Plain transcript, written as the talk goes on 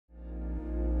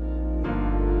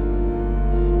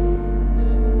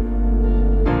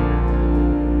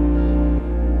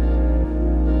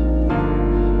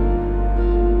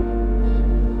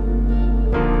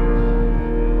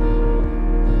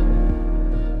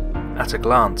At a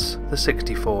glance, the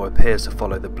 64 appears to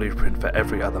follow the blueprint for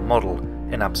every other model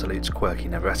in Absolute's quirky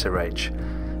Navetta range.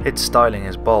 Its styling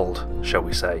is bold, shall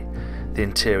we say, the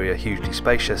interior hugely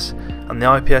spacious, and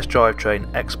the IPS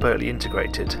drivetrain expertly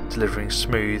integrated, delivering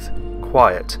smooth,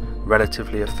 quiet,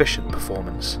 relatively efficient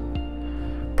performance.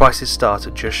 Prices start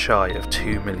at just shy of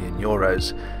 €2 million,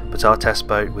 but our test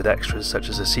boat with extras such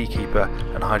as a seakeeper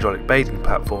and hydraulic bathing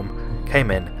platform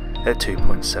came in at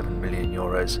 €2.7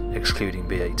 million, excluding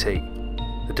VAT.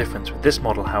 The difference with this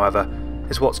model, however,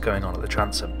 is what's going on at the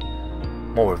transom.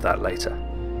 More of that later.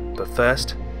 But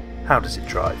first, how does it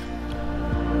drive?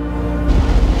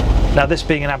 Now, this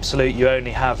being an Absolute, you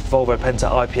only have Volvo Penta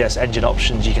IPS engine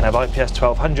options. You can have IPS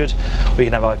 1200 or you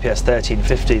can have IPS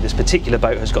 1350. This particular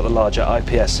boat has got the larger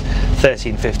IPS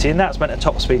 1350, and that's meant a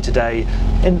top speed today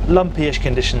in lumpy-ish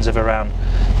conditions of around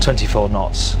 24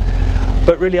 knots.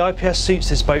 But really, IPS suits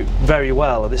this boat very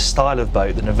well, this style of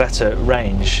boat, the Navetta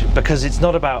range, because it's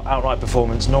not about outright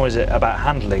performance, nor is it about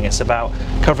handling. It's about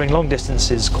covering long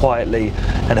distances quietly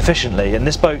and efficiently. And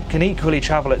this boat can equally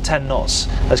travel at 10 knots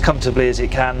as comfortably as it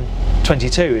can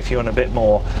 22 if you're in a bit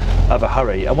more of a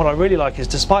hurry. And what I really like is,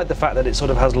 despite the fact that it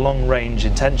sort of has long range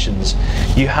intentions,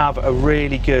 you have a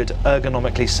really good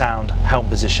ergonomically sound helm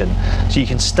position. So you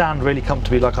can stand really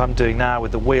comfortably like I'm doing now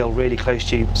with the wheel really close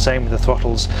to you, same with the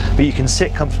throttles, but you can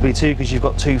sit comfortably too because you've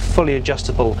got two fully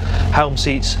adjustable helm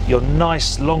seats. You're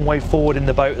nice long way forward in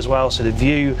the boat as well, so the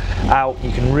view out,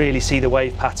 you can really see the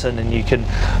wave pattern and you can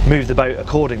move the boat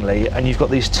accordingly. And you've got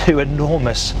these two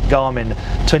enormous Garmin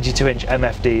 22-inch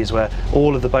MFDs where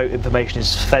all of the boat information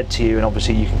is fed to you, and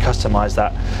obviously you can customize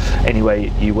that any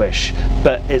way you wish.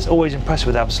 But it's always impressive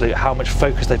with Absolute how much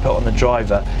focus they put on the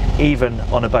driver, even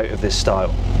on a boat of this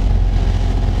style.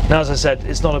 Now, as I said,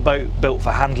 it's not a boat built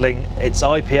for handling. It's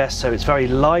IPS, so it's very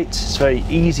light, it's very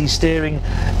easy steering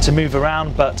to move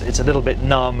around, but it's a little bit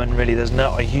numb, and really there's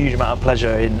not a huge amount of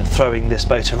pleasure in throwing this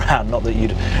boat around, not that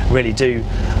you'd really do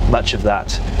much of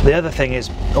that. The other thing is,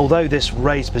 although this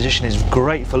raised position is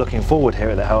great for looking forward here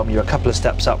at the helm, you're a couple of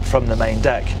steps up from the main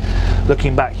deck.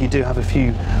 Looking back, you do have a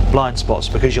few blind spots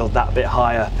because you're that bit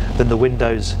higher than the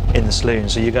windows in the saloon,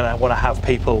 so you're going to want to have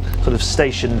people sort of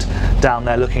stationed down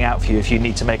there looking out for you if you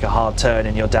need to make a hard turn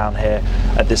and you're down here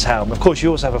at this helm. Of course,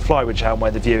 you also have a flywitch helm where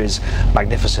the view is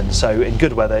magnificent, so in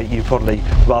good weather you'd probably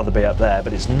rather be up there,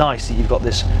 but it's nice that you've got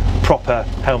this proper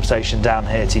helm station down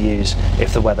here to use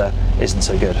if the weather isn't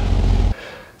so good.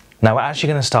 Now, we're actually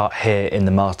going to start here in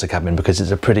the master cabin because it's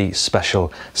a pretty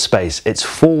special space. It's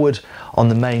forward on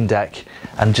the main deck,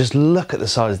 and just look at the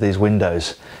size of these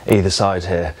windows either side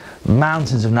here.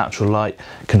 Mountains of natural light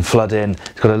can flood in.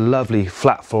 It's got a lovely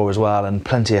flat floor as well and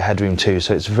plenty of headroom too,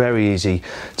 so it's very easy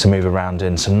to move around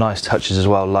in. Some nice touches as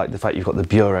well, like the fact you've got the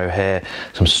bureau here,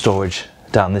 some storage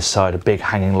down this side, a big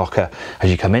hanging locker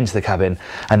as you come into the cabin,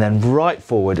 and then right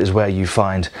forward is where you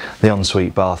find the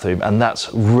ensuite bathroom, and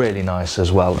that's really nice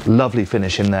as well. Lovely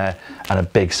finish in there and a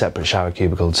big separate shower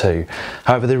cubicle too.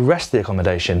 However, the rest of the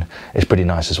accommodation is pretty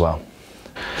nice as well.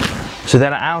 So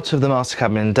then out of the master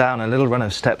cabin and down a little run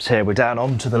of steps here, we're down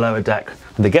onto the lower deck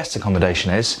where the guest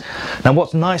accommodation is. Now,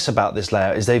 what's nice about this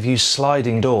layout is they've used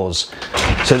sliding doors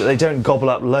so that they don't gobble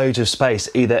up loads of space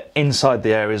either inside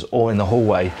the areas or in the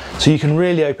hallway. So you can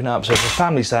really open up, so if a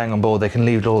family staying on board, they can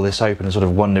leave all this open and sort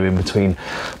of wander in between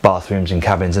bathrooms and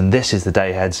cabins, and this is the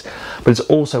day heads. But it's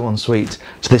also en suite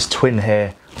to this twin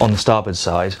here on the starboard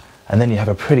side, and then you have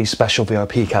a pretty special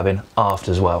VIP cabin aft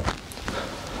as well.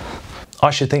 I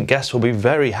should think guests will be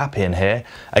very happy in here.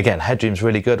 Again, headroom's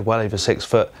really good, well over 6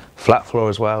 foot, flat floor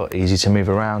as well, easy to move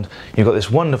around. You've got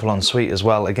this wonderful ensuite as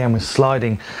well, again with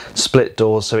sliding split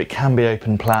doors, so it can be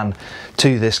open plan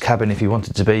to this cabin if you want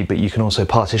it to be, but you can also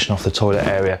partition off the toilet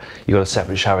area. You've got a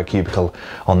separate shower cubicle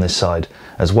on this side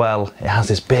as well. It has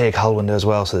this big hull window as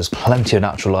well, so there's plenty of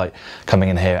natural light coming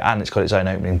in here, and it's got its own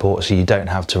opening port, so you don't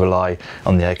have to rely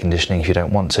on the air conditioning if you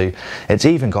don't want to. It's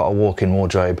even got a walk-in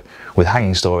wardrobe with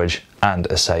hanging storage and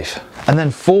a safe. And then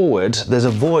forward there's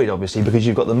a void, obviously, because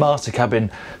you've got the master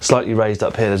cabin slightly raised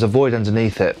up here. There's a void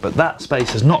underneath it, but that space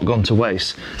has not gone to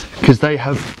waste because they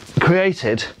have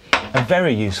created a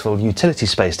very useful utility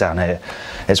space down here.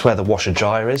 It's where the washer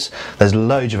dryer is. There's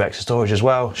loads of extra storage as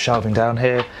well, shelving down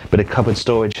here, bit of cupboard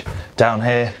storage down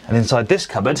here, and inside this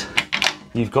cupboard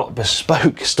you've got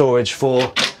bespoke storage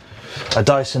for a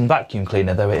Dyson vacuum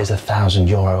cleaner, though it is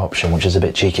 €1,000 option, which is a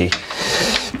bit cheeky.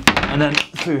 And then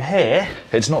through here,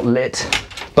 it's not lit,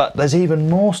 but there's even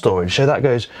more storage. So that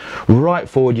goes right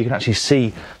forward. You can actually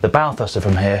see the bow thruster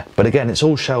from here, but again, it's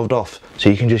all shelved off, so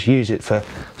you can just use it for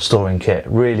storing kit.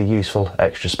 Really useful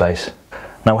extra space.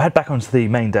 Now we'll head back onto the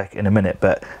main deck in a minute,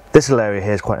 but this little area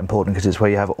here is quite important because it's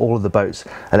where you have all of the boat's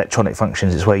electronic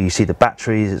functions. It's where you see the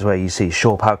batteries, it's where you see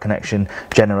shore power connection,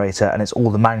 generator, and it's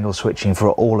all the manual switching for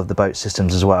all of the boat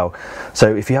systems as well.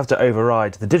 So if you have to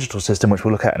override the digital system, which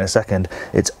we'll look at in a second,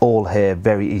 it's all here,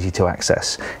 very easy to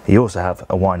access. You also have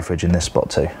a wine fridge in this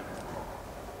spot too.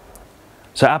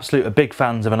 So Absolute are big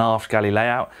fans of an aft galley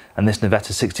layout, and this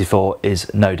Navetta 64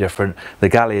 is no different. The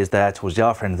galley is there towards the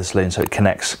aft end of the saloon, so it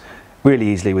connects really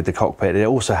easily with the cockpit. It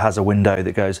also has a window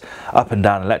that goes up and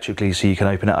down electrically, so you can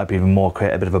open it up even more,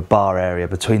 create a bit of a bar area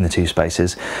between the two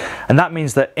spaces. And that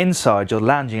means that inside, your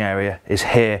lounging area is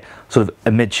here, sort of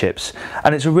amidships.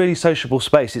 And it's a really sociable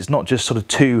space. It's not just sort of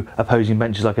two opposing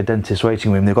benches like a dentist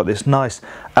waiting room. They've got this nice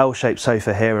L-shaped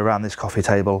sofa here around this coffee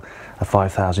table, a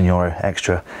 €5,000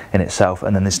 extra in itself,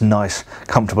 and then this nice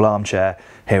comfortable armchair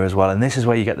here as well. And this is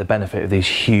where you get the benefit of these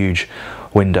huge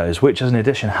windows, which as an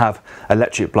addition have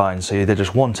electric blinds, so they're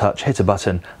just one touch, hit a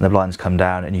button and the blinds come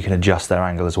down, and you can adjust their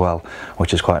angle as well,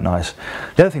 which is quite nice.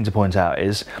 The other thing to point out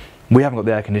is we haven't got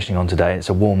the air conditioning on today, it's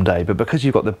a warm day, but because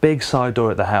you've got the big side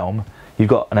door at the helm, you've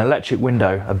got an electric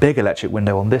window, a big electric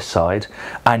window on this side,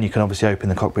 and you can obviously open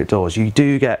the cockpit doors. You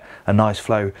do get a nice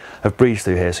flow of breeze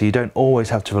through here, so you don't always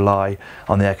have to rely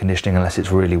on the air conditioning unless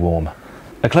it's really warm.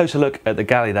 A closer look at the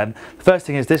galley then. The first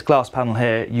thing is this glass panel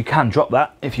here. You can drop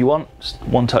that if you want. Just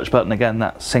one touch button, again,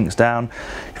 that sinks down.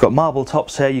 You've got marble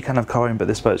tops here. You can have chrome, but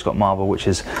this boat's got marble, which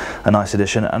is a nice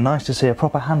addition. And nice to see a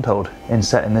proper handhold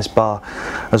inset in this bar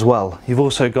as well. You've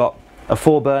also got a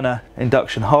 4-burner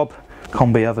induction hob,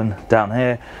 combi oven down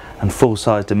here, and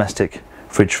full-size domestic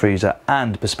fridge freezer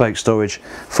and bespoke storage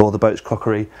for the boat's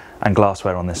crockery and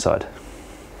glassware on this side.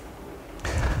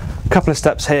 Couple of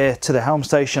steps here to the helm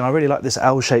station. I really like this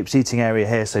L-shaped seating area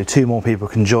here, so 2 more people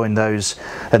can join those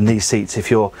and these seats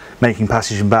if you're making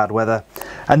passage in bad weather.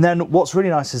 And then what's really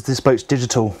nice is this boat's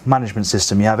digital management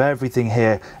system. You have everything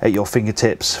here at your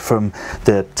fingertips, from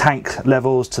the tank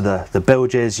levels to the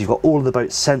bilges. You've got all of the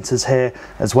boat's sensors here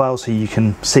as well, so you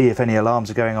can see if any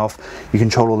alarms are going off. You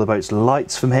control all the boat's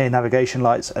lights from here, navigation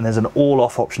lights, and there's an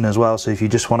all-off option as well, so if you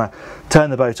just want to turn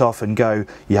the boat off and go,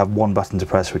 you have one button to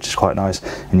press, which is quite nice.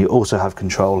 And you also have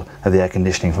control of the air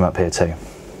conditioning from up here too.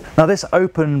 Now this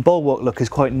open bulwark look is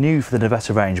quite new for the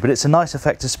Navetta range, but it's a nice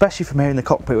effect, especially from here in the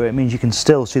cockpit, where it means you can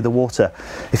still see the water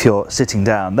if you're sitting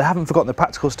down. They haven't forgotten the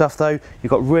practical stuff though. You've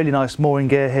got really nice mooring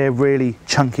gear here, really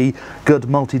chunky, good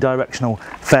multi-directional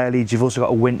fair leads. You've also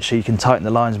got a winch so you can tighten the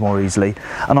lines more easily.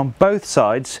 And on both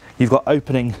sides, you've got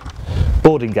opening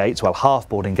boarding gates, well, half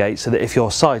boarding gates, so that if you're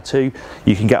side to,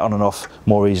 you can get on and off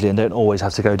more easily and don't always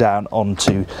have to go down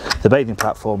onto the bathing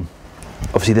platform.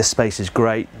 Obviously this space is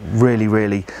great,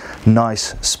 really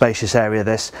nice spacious area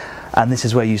this, and this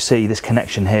is where you see this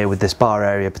connection here with this bar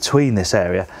area between this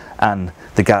area and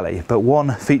the galley. But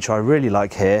one feature I really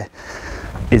like here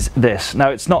is this. Now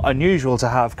it's not unusual to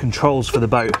have controls for the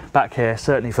boat back here,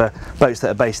 certainly for boats that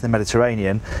are based in the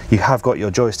Mediterranean. You have got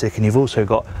your joystick and you've also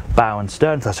got bow and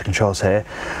stern thruster controls here,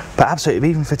 but absolutely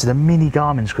we've even fitted a mini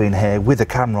Garmin screen here with a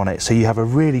camera on it, so you have a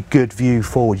really good view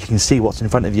forward. You can see what's in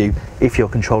front of you if you're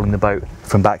controlling the boat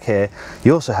from back here.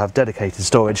 You also have dedicated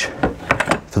storage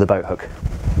for the boat hook.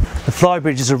 The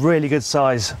flybridge is a really good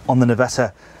size on the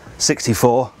Navetta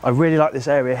 64. I really like this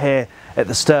area here at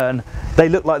the stern. They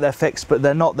look like they're fixed, but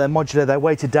they're not. They're modular, they're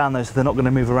weighted down though, so they're not going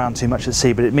to move around too much at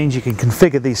sea, but it means you can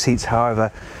configure these seats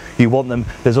however you want them.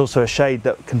 There's also a shade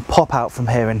that can pop out from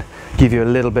here and give you a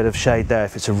little bit of shade there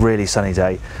if it's a really sunny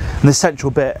day. And the central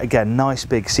bit, again, nice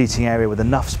big seating area with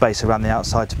enough space around the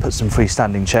outside to put some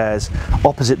freestanding chairs.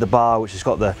 Opposite the bar, which has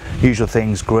got the usual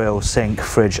things, grill, sink,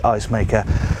 fridge, ice maker,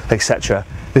 etc.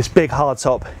 This big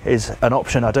hardtop is an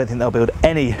option. I don't think they'll build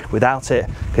any without it,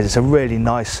 because it's a really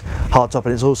nice hardtop,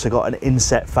 and it's also got an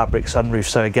inset fabric sunroof,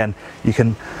 so again you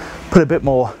can put a bit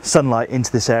more sunlight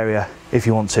into this area if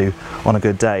you want to on a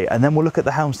good day. And then we'll look at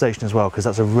the helm station as well, because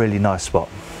that's a really nice spot.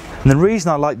 And the reason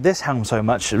I like this helm so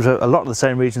much is a lot of the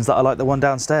same reasons that I like the one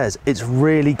downstairs. It's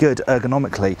really good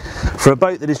ergonomically. For a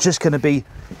boat that is just going to be,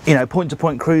 you know,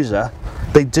 point-to-point cruiser,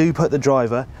 they do put the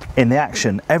driver in the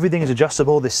action. Everything is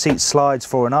adjustable. This seat slides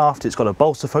fore and aft. It's got a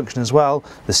bolster function as well.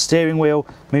 The steering wheel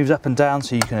moves up and down,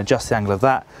 so you can adjust the angle of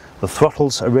that. The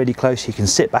throttles are really close. You can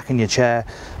sit back in your chair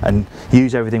and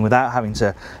use everything without having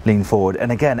to lean forward.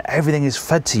 And again, everything is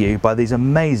fed to you by these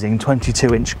amazing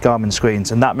 22-inch Garmin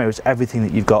screens, and that mirrors everything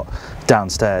that you've got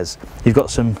downstairs. You've got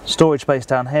some storage space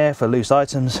down here for loose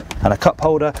items and a cup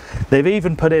holder. They've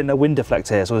even put in a wind deflector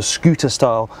here, so a scooter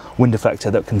style wind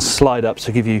deflector that can slide up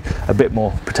to give you a bit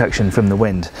more protection from the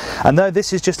wind. And though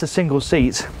this is just a single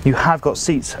seat, you have got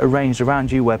seats arranged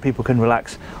around you where people can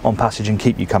relax on passage and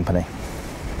keep you company.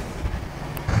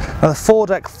 Now the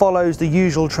foredeck follows the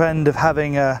usual trend of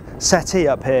having a settee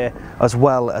up here as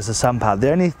well as a sun pad.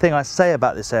 The only thing I say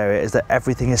about this area is that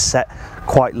everything is set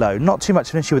quite low. Not too much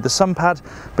of an issue with the sun pad,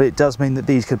 but it does mean that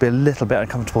these could be a little bit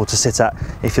uncomfortable to sit at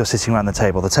if you're sitting around the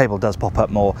table. The table does pop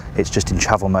up more, it's just in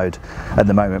travel mode at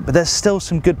the moment. But there's still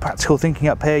some good practical thinking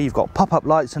up here. You've got pop-up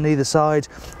lights on either side,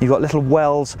 you've got little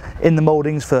wells in the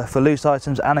mouldings for loose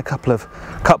items and a couple of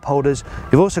cup holders.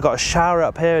 You've also got a shower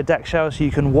up here, a deck shower, so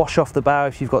you can wash off the bow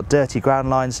if you've got dirty ground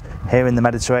lines here in the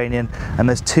Mediterranean, and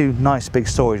there's two nice big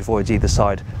storage voids either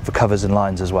side for covers and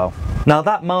lines as well. Now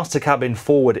that master cabin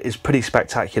forward is pretty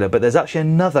spectacular, but there's actually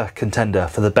another contender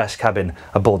for the best cabin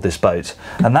aboard this boat,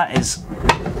 and that is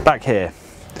back here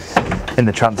in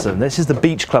the transom. This is the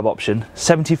Beach Club option,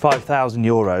 75,000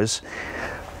 euros,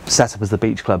 set up as the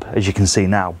Beach Club as you can see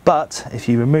now. But if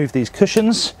you remove these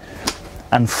cushions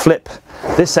and flip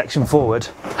this section forward,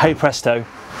 hey presto,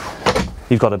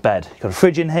 you've got a bed. You've got a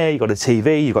fridge in here, you've got a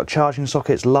TV, you've got charging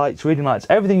sockets, lights, reading lights,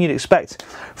 everything you'd expect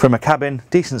from a cabin,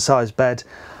 decent sized bed,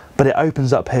 but it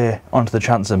opens up here onto the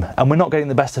transom. And we're not getting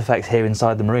the best effect here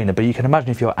inside the marina, but you can imagine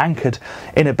if you're anchored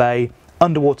in a bay,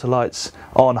 underwater lights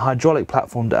on, hydraulic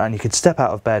platform down, you could step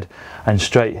out of bed and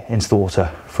straight into the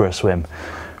water for a swim.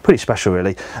 Pretty special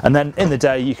really. And then in the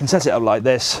day you can set it up like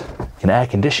this, you can air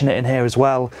condition it in here as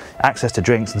well, access to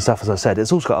drinks and stuff as I said.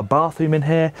 It's also got a bathroom in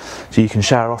here, so you can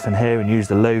shower off in here and use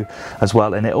the loo as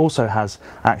well, and it also has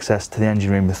access to the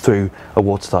engine room through a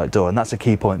watertight door, and that's a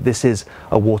key point. This is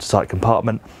a watertight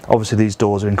compartment. Obviously these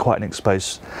doors are in quite an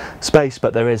exposed space,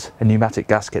 but there is a pneumatic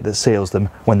gasket that seals them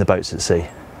when the boat's at sea.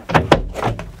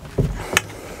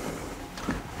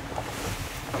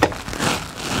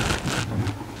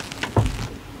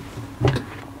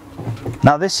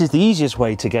 Now this is the easiest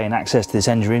way to gain access to this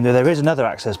engine room, though there is another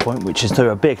access point which is through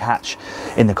a big hatch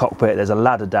in the cockpit. There's a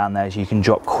ladder down there so you can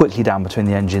drop quickly down between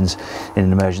the engines in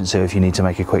an emergency if you need to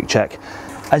make a quick check.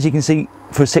 As you can see,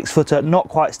 for a 6-footer, not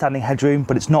quite standing headroom,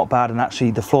 but it's not bad, and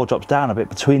actually the floor drops down a bit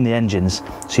between the engines,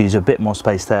 so you use a bit more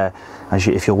space there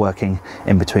if you're working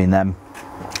in between them.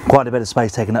 Quite a bit of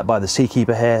space taken up by the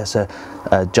Seakeeper here. It's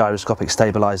a gyroscopic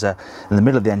stabiliser in the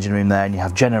middle of the engine room there, and you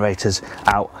have generators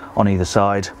out on either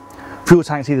side. Fuel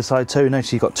tanks either side too.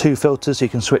 Notice you've got 2 filters so you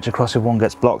can switch across if one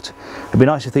gets blocked. It'd be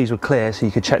nice if these were clear so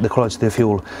you could check the quality of the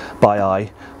fuel by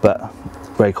eye, but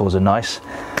grey colours are nice.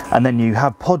 And then you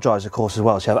have pod drives of course as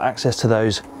well, so you have access to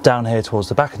those down here towards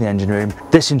the back of the engine room.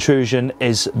 This intrusion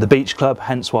is the Beach Club,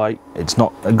 hence why it's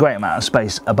not a great amount of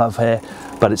space above here,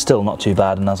 but it's still not too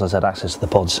bad, and as I said, access to the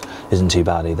pods isn't too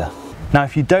bad either. Now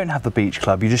if you don't have the Beach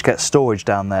Club, you just get storage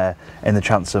down there in the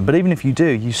transom, but even if you do,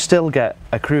 you still get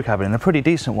a crew cabin, and a pretty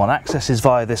decent one. Access is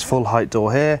via this full height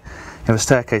door here. You have a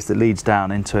staircase that leads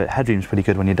down into it. Headroom's pretty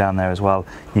good when you're down there as well.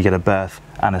 You get a berth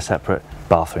and a separate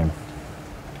bathroom.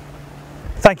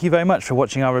 Thank you very much for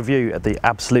watching our review of the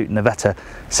Absolute Navetta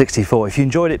 64. If you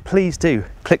enjoyed it, please do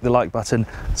click the like button,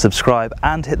 subscribe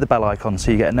and hit the bell icon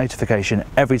so you get a notification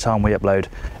every time we upload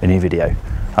a new video.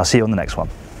 I'll see you on the next one.